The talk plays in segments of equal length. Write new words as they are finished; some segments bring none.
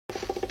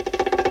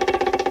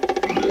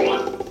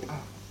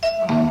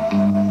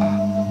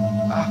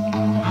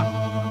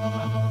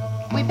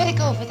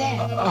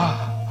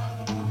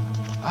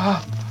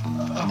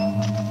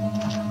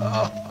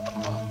Oh,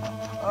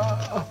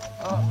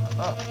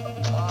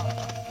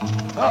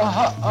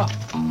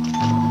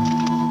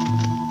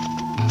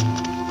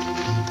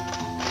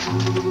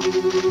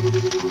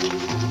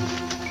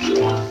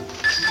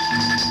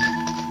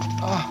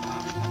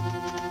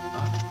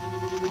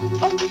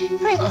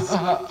 Prince,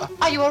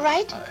 are you all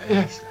right?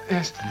 Yes,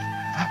 yes.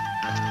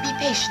 Be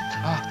patient.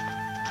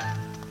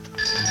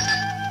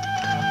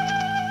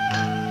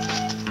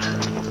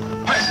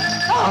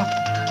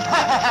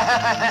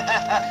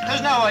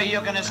 There's no way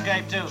you can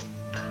escape, too.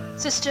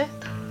 Sister,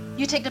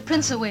 you take the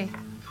prince away.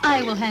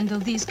 I will handle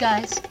these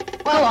guys.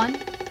 Go on.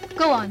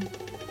 Go on.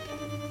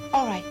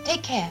 All right,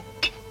 take care.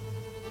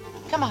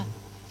 Come on.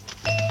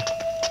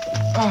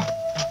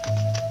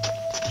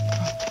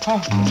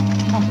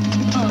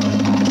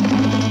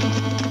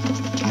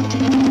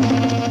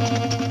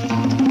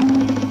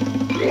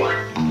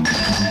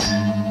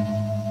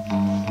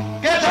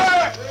 Get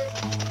her!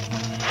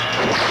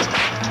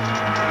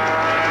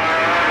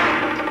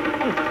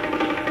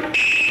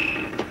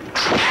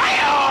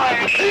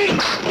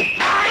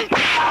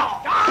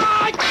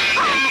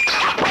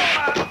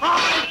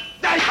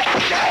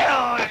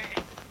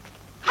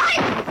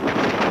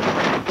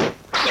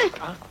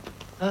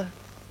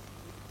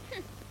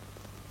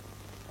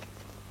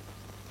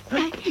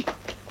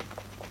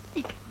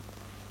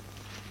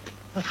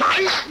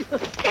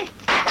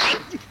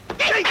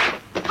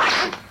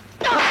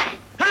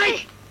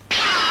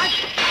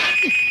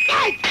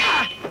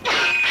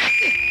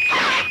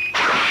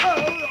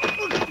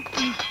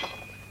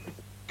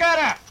 Get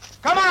her!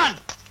 Come on!